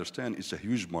stake. They understand it's a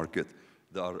huge market.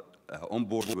 They are on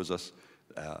board with us.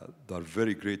 They are a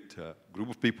very great group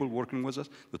of people working with us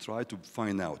to try to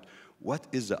find out what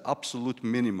is the absolute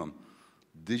minimum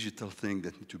digital thing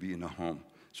that needs to be in a home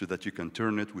so that you can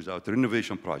turn it without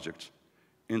renovation projects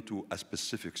into a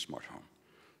specific smart home.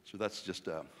 So that's just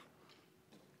a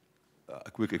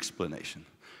quick explanation.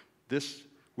 This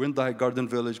Windike Garden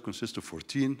Village consists of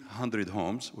 1,400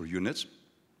 homes or units.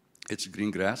 It's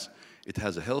green grass. It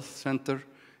has a health center.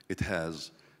 It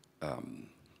has I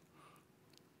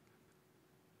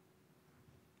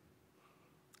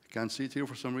can't see it here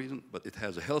for some reason, but it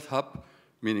has a health hub,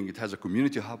 meaning it has a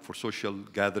community hub for social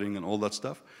gathering and all that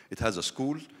stuff. It has a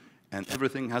school, and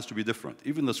everything has to be different.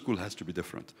 Even the school has to be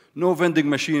different. No vending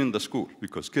machine in the school,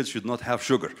 because kids should not have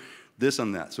sugar, this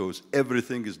and that. So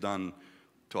everything is done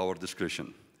to our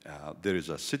discretion. There is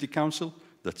a city council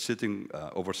that's sitting,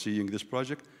 overseeing this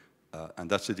project, and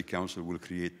that city council will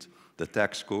create the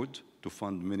tax code to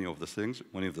fund many of the things,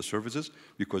 many of the services,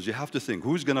 because you have to think,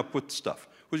 who's gonna put stuff?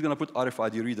 Who's gonna put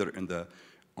RFID reader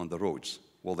on the roads?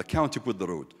 Well, the county put the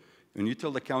road. When you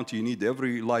tell the county you need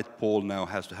every light pole now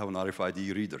has to have an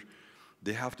RFID reader,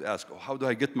 they have to ask, oh, how do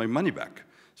I get my money back?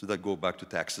 So that go back to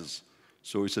taxes.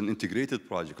 So it's an integrated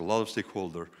project, a lot of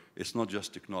stakeholder. It's not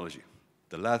just technology.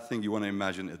 The last thing you want to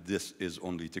imagine is this is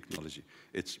only technology.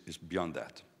 It's beyond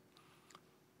that.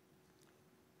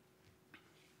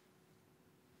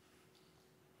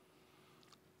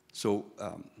 So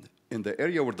in the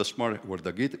area where the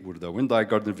Windike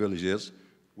Garden Village is,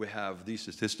 we have these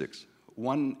statistics.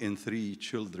 1 in 3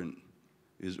 children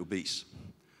is obese.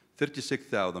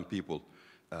 36,000 people,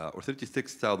 or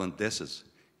 36,000 deaths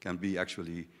can be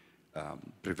actually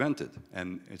prevented,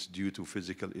 and it's due to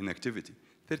physical inactivity.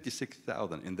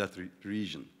 36,000 in that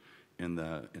region, in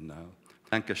the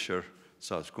Lancashire,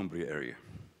 South Cumbria area.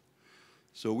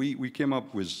 So we came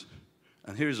up with,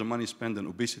 and here is the money spent on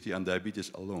obesity and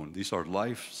diabetes alone. These are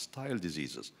lifestyle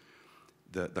diseases.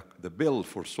 The bill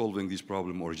for solving this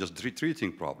problem or just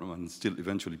treating problem, and still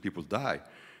eventually people die,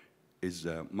 is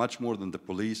much more than the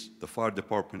police, the fire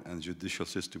department, and the judicial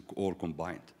system all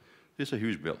combined. This is a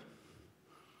huge bill.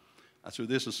 And so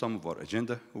this is some of our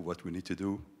agenda of what we need to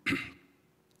do.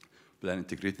 Plan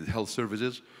integrated health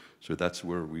services. So that's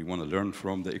where we want to learn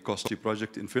from the Ecosti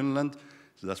project in Finland.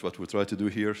 So that's what we try to do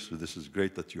here. So this is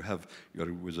great that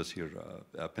you're with us here,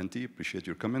 Pentti. Appreciate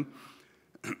your coming.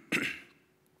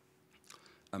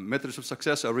 Metrics of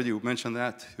success, I already mentioned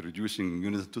that, reducing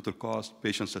unit total cost,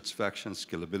 patient satisfaction,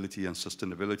 scalability, and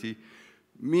sustainability.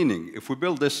 Meaning, if we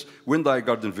build this Windike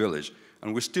Garden Village,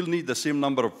 and we still need the same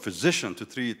number of physicians to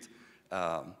treat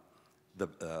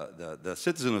the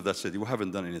citizen of that city, we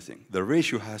haven't done anything. The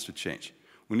ratio has to change.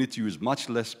 We need to use much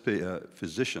less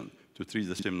physician to treat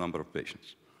the same number of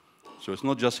patients. So it's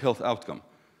not just health outcome.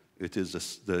 It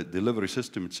is the delivery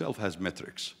system itself has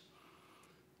metrics.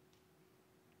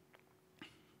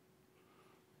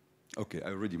 Okay, I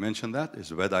already mentioned that.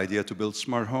 It's a bad idea to build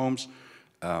smart homes.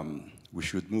 We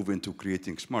should move into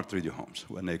creating smart radio homes,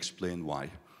 and I explain why.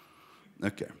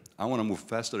 Okay, I want to move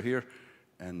faster here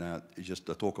and just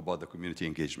talk about the community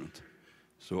engagement.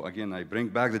 So again, I bring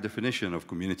back the definition of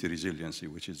community resiliency,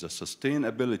 which is the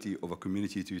sustainability of a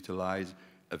community to utilize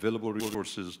available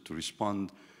resources to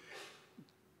respond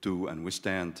to and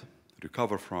withstand,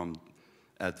 recover from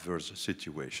adverse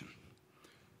situation.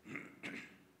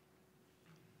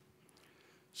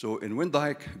 So in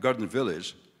Windike Garden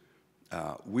Village,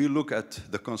 we look at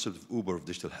the concept of Uber of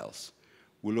digital health.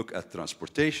 We look at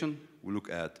transportation. We look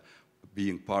at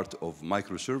being part of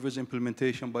microservice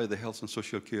implementation by the health and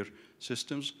social care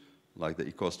systems, like the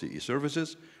Ecosti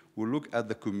e-services. We look at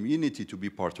the community to be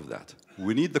part of that.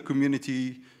 We need the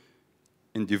community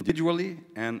individually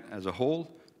and as a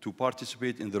whole to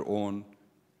participate in their own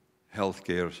health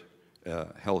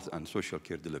and social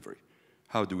care delivery.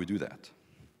 How do we do that?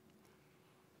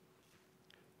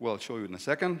 Well, I'll show you in a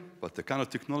second, but the kind of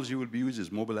technology will be used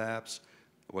is mobile apps.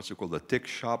 What's it called? The tech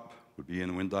shop will be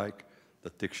in Windike.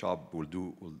 The tech shop will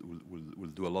do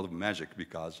a lot of magic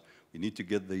because we need to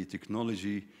get the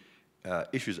technology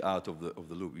issues out of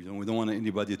the loop. We don't want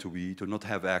anybody to not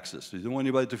have access. We don't want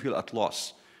anybody to feel at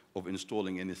loss of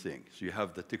installing anything. So you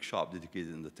have the tech shop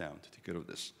dedicated in the town to take care of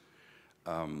this.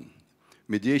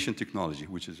 Mediation technology,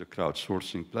 which is a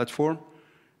crowdsourcing platform,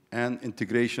 and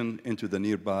integration into the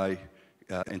nearby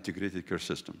integrated care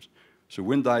systems. So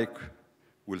Windike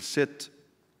will sit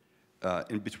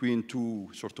in between two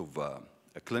sort of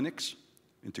clinics,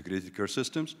 integrated care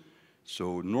systems.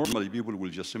 So normally people will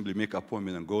just simply make an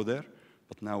appointment and go there,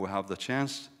 but now we have the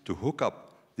chance to hook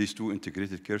up these two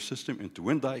integrated care systems into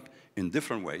Windike in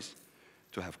different ways.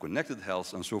 to have connected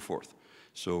health, and so forth.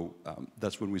 So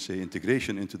that's when we say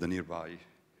integration into the nearby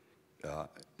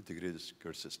integrated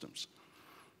care systems.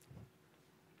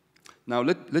 Now,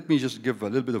 let me just give a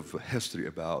little bit of history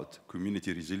about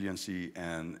community resiliency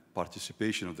and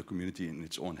participation of the community in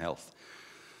its own health.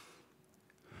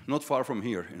 Not far from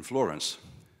here, in Florence,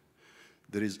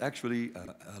 there is actually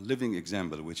a living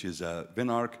example, which is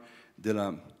Venarc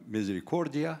della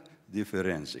Misericordia di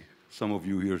Firenze. Some of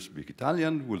you here speak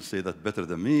Italian, will say that better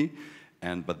than me,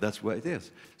 but that's what it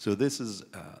is. So this is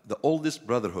the oldest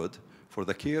brotherhood for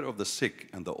the care of the sick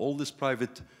and the oldest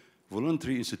private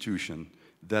voluntary institution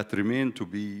that remained to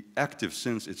be active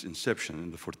since its inception in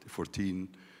the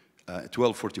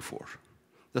 1244.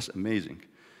 That's amazing.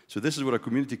 So this is where a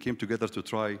community came together to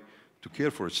try to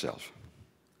care for itself.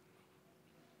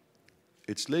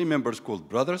 Its lay members, called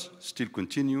brothers, still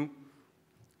continue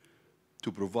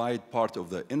to provide part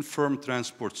of the infirm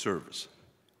transport service.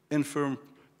 Infirm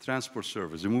transport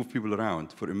service. They move people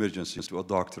around for emergencies to a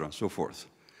doctor and so forth.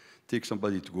 Take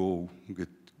somebody to go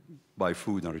buy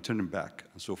food and return them back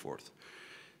and so forth.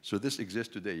 So this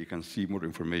exists today. You can see more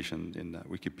information in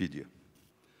Wikipedia.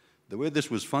 The way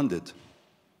this was funded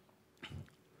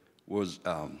was,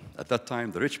 at that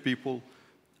time, the rich people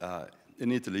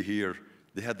in Italy here,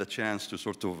 they had the chance to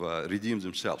sort of redeem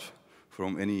themselves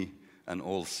from any and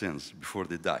all sins before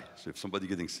they die. So if somebody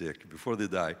getting sick, before they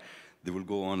die, they will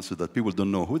go on so that people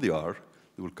don't know who they are,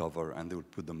 they will cover and they will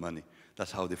put the money.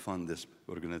 That's how they fund this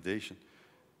organization.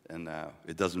 And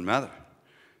it doesn't matter.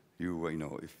 You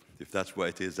know, if that's what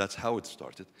it is, that's how it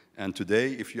started. And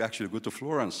today, if you actually go to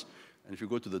Florence, and if you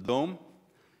go to the Dome,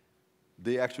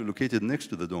 they actually located next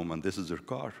to the Dome, and this is their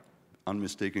car,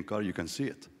 unmistaken car, you can see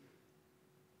it.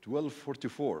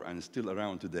 1244, and it's still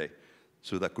around today.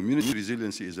 So that community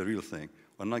resiliency is a real thing.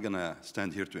 We're not going to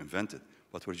stand here to invent it,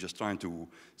 but we're just trying to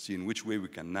see in which way we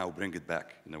can now bring it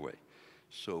back, in a way.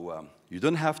 So you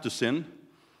don't have to sin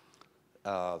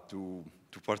to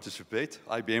participate.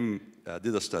 IBM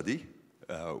did a study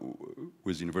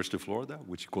with University of Florida,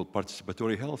 which is called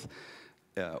participatory health.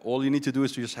 All you need to do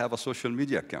is to just have a social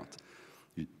media account.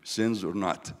 Sins or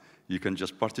not, you can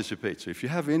just participate. So if you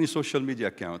have any social media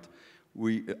account,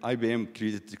 IBM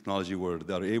created technology where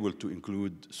they are able to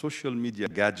include social media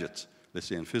gadgets, let's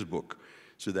say on Facebook,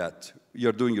 so that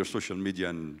you're doing your social media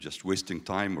and just wasting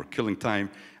time or killing time,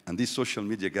 and these social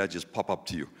media gadgets pop up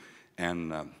to you.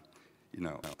 And, you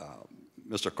know,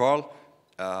 Mr. Carl,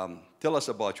 tell us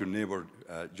about your neighbor,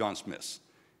 John Smith.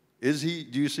 Do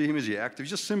you see him? Is he active?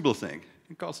 Just simple thing.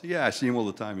 And Carl said, yeah, I see him all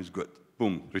the time. He's good.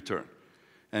 Boom, return.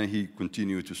 And he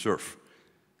continued to surf.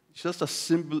 It's just a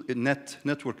simple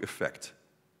network effect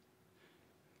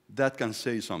that can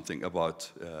say something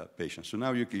about patients. So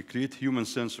now you create human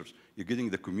sensors. You're getting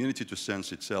the community to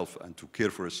sense itself and to care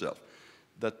for itself.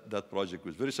 That project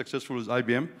was very successful with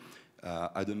IBM.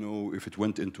 I don't know if it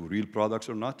went into real products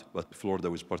or not, but Florida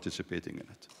was participating in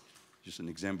it. Just an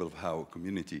example of how a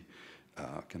community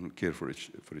can care for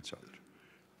each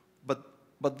other.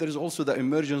 But there is also the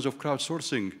emergence of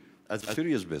crowdsourcing as a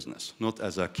serious business, not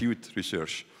as acute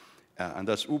research, and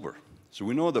that's Uber. So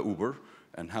we know the Uber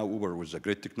and how Uber was a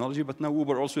great technology, but now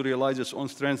Uber also realized its own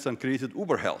strengths and created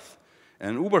Uber Health.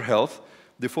 And Uber Health,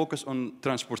 they focus on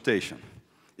transportation,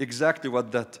 exactly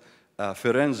what that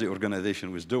Firenze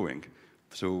organization was doing.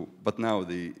 So, but now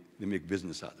they make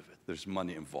business out of it. There's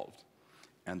money involved.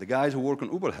 And the guys who work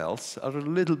on Uber Health are a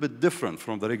little bit different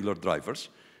from the regular drivers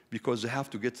because they have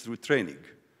to get through training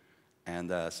and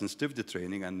sensitivity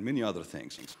training and many other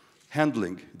things.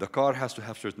 Handling, the car has to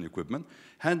have certain equipment.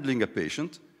 Handling a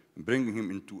patient, bringing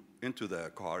him into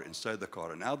the car, inside the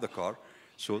car, and out the car.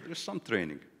 So there's some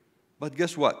training. But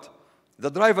guess what? The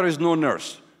driver is no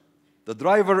nurse. The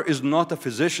driver is not a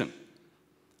physician.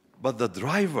 But the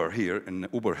driver here in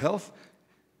Uber Health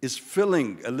is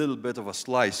filling a little bit of a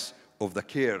slice of the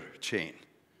care chain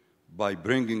by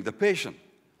bringing the patient.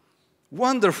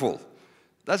 Wonderful.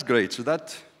 That's great. So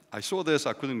I saw this,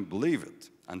 I couldn't believe it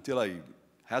until I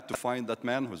had to find that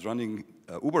man who's running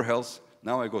Uber Health.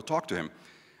 Now I go talk to him.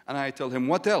 And I tell him,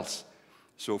 what else?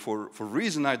 So for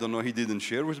reason I don't know, he didn't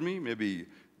share with me. Maybe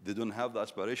they don't have the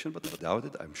aspiration, but I doubt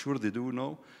it. I'm sure they do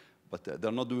know. But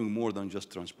they're not doing more than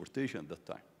just transportation at that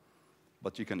time.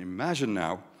 But you can imagine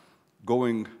now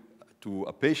going to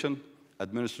a patient,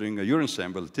 administering a urine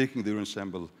sample, taking the urine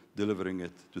sample, delivering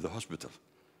it to the hospital.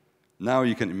 Now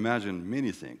you can imagine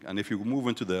many things. And if you move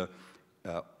into the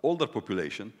older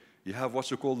population, you have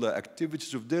what's called the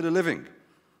activities of daily living.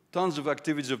 Tons of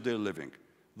activities of daily living.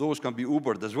 Those can be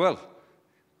Ubered as well.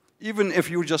 Even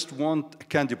if you just want a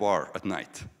candy bar at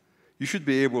night, you should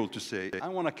be able to say, I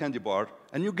want a candy bar,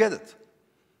 and you get it.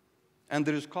 And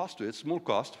there is cost to it, small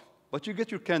cost, but you get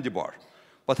your candy bar.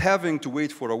 But having to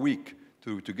wait for a week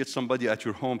to get somebody at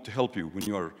your home to help you when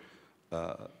you're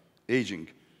aging,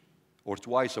 or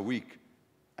twice a week,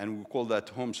 and we call that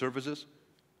home services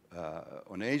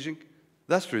on aging,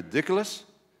 that's ridiculous.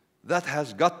 That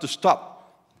has got to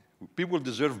stop. People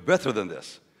deserve better than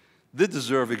this. They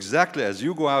deserve exactly as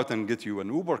you go out and get you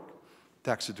an Uber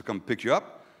taxi to come pick you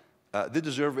up, they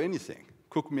deserve anything.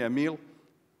 Cook me a meal,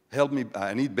 help me,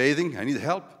 I need bathing, I need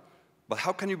help. But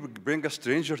how can you bring a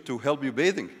stranger to help you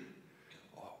bathing?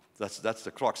 Oh, that's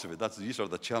the crux of it. These are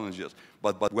the challenges.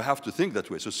 But we have to think that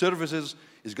way. So services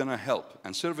is going to help.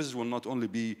 And services will not only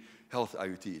be health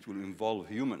IoT, it will involve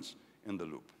humans in the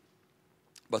loop.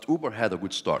 But Uber had a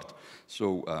good start.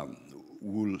 So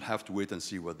we'll have to wait and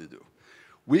see what they do.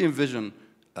 We envision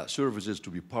services to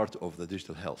be part of the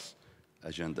digital health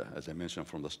agenda, as I mentioned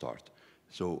from the start.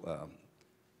 So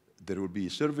there will be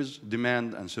service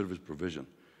demand and service provision.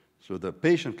 So the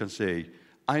patient can say,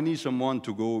 I need someone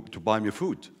to go to buy me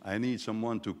food. I need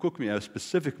someone to cook me a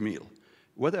specific meal.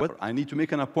 Whatever. I need to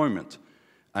make an appointment.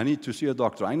 I need to see a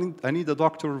doctor. I need a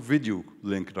doctor video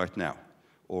link right now,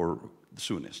 or the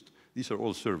soonest. These are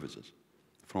all services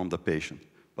from the patient.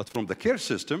 But from the care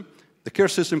system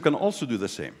can also do the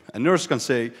same. A nurse can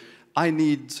say, I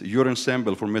need urine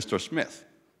sample for Mr. Smith.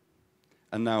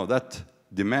 And now that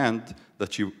demand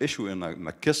that you issue in a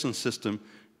McKesson system,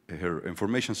 her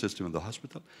information system in the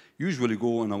hospital, usually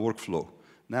go in a workflow.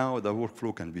 Now the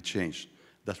workflow can be changed.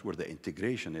 That's where the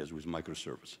integration is with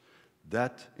microservice.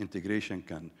 That integration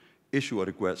can issue a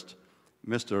request.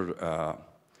 Mr.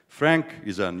 Frank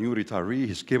is a new retiree.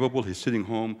 He's capable. He's sitting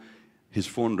home. His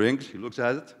phone rings. He looks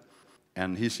at it,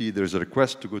 and he sees there's a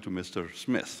request to go to Mr.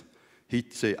 Smith.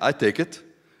 He'd say, I take it,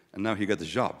 and now he got the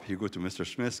job. He go to Mr.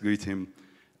 Smith, greet him,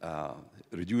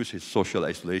 reduce his social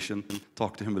isolation,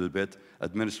 talk to him a little bit,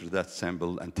 administer that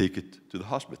sample, and take it to the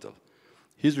hospital.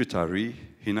 He's retiree.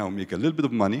 He now make a little bit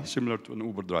of money, similar to an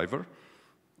Uber driver,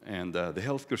 and the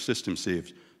healthcare system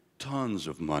saves tons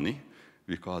of money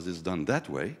because it's done that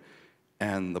way,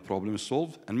 and the problem is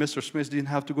solved. And Mr. Smith didn't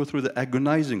have to go through the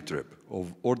agonizing trip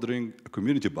of ordering a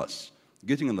community bus,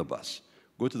 getting in the bus,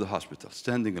 go to the hospital,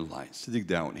 standing in line, sitting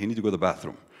down. He need to go to the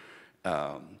bathroom.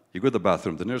 You go to the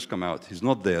bathroom, the nurse come out, he's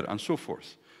not there, and so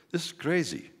forth. This is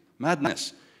crazy,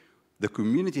 madness. The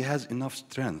community has enough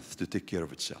strength to take care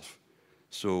of itself.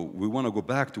 So we want to go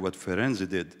back to what Ferenczi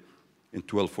did in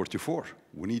 1244.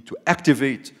 We need to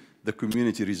activate the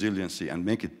community resiliency and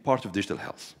make it part of digital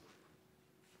health.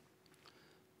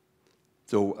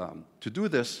 So to do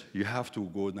this, you have to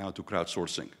go now to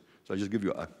crowdsourcing. So I'll just give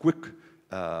you a quick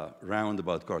round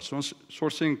about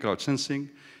crowdsourcing. Crowdsensing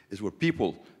is where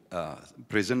people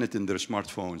presented in their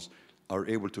smartphones are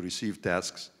able to receive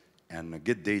tasks and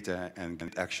get data and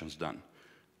get actions done.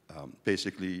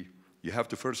 Basically, you have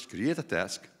to first create a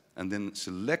task and then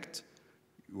select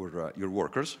your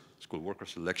workers. It's called worker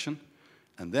selection,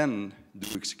 and then do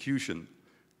execution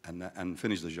and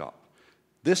finish the job.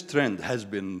 This trend has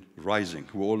been rising.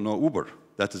 We all know Uber.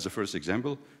 That is the first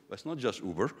example. But it's not just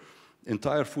Uber.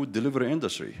 Entire food delivery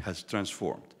industry has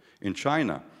transformed. In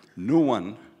China,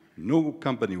 no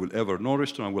company will ever, no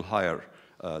restaurant will hire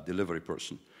a delivery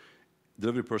person.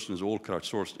 Delivery person is all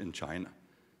crowdsourced in China.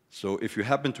 So if you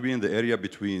happen to be in the area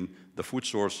between the food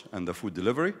source and the food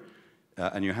delivery,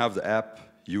 and you have the app,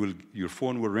 your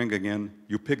phone will ring again,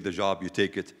 you pick the job, you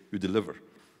take it, you deliver.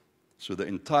 So the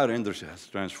entire industry has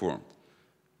transformed.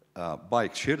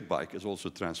 Shared bike is also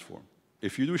transformed.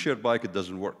 If you do shared bike, it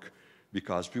doesn't work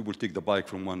because people take the bike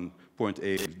from point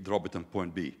A, drop it on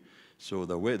point B. So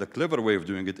the clever way of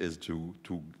doing it is to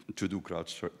do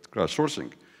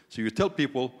crowdsourcing. So you tell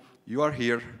people, you are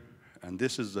here, and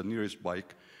this is the nearest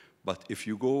bike, but if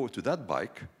you go to that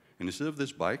bike, and instead of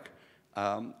this bike,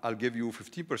 I'll give you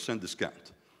 15%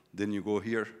 discount. Then you go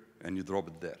here, and you drop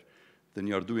it there. Then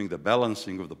you are doing the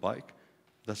balancing of the bike.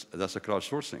 That's a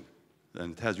crowdsourcing.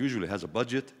 And it usually has a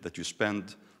budget that you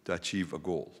spend to achieve a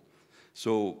goal.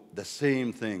 So the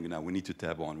same thing now we need to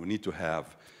tab on. We need to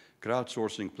have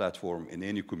crowdsourcing platform in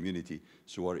any community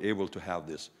so we're able to have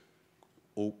this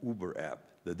Uber app,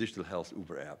 the digital health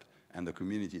Uber app, and the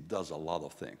community does a lot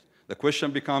of things. The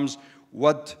question becomes,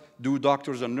 what do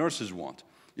doctors and nurses want?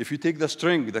 If you take the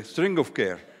string of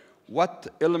care,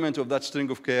 what element of that string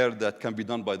of care that can be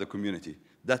done by the community?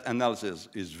 That analysis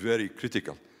is very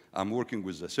critical. I'm working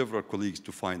with several colleagues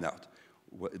to find out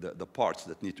the parts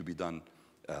that need to be done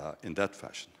in that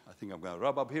fashion. I think I'm going to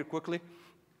wrap up here quickly.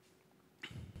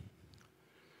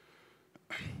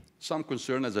 Some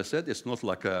concern, as I said, it's not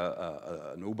like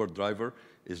an Uber driver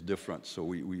is different. So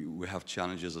we have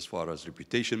challenges as far as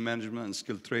reputation management and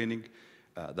skill training.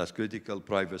 That's critical,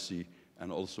 privacy,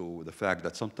 and also the fact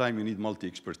that sometimes you need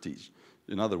multi-expertise.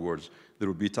 In other words, there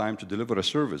will be time to deliver a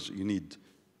service. You need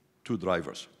two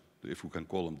drivers, if we can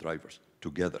call them drivers,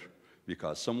 together.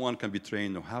 Because someone can be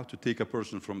trained on how to take a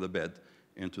person from the bed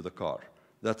into the car.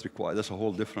 That's a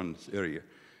whole different area.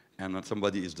 And when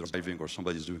somebody is driving or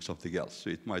somebody is doing something else. So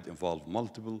it might involve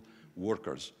multiple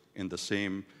workers in the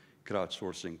same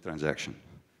crowdsourcing transaction.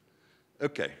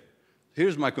 Okay,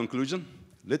 here's my conclusion.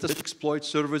 Let us exploit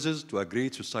services to a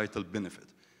great societal benefit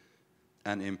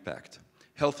and impact.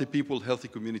 Healthy people, healthy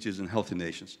communities, and healthy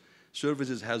nations.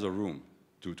 Services has a room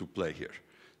to play here.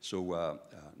 So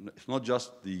it's not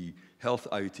just the health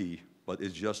IoT, but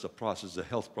it's just a process, the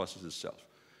health process itself.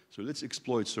 So let's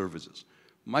exploit services.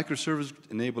 Microservices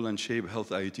could enable and shape health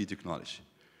IoT technology.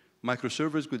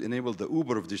 Microservices could enable the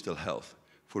Uber of digital health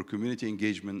for community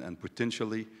engagement and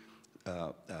potentially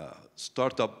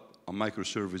start up a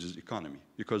microservices economy.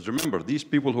 Because remember, these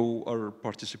people who are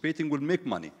participating will make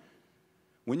money.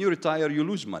 When you retire, you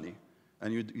lose money,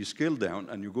 and you scale down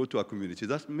and you go to a community.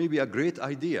 That's maybe a great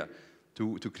idea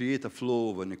to create a flow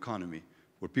of an economy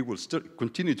where people still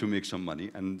continue to make some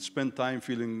money and spend time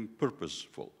feeling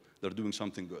purposeful. They're doing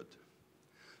something good.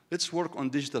 Let's work on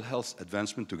digital health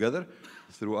advancement together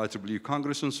through IEEE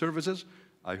Congress and services.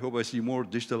 I hope I see more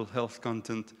digital health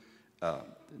content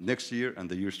next year and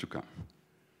the years to come.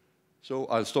 So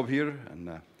I'll stop here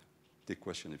and take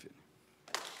questions if you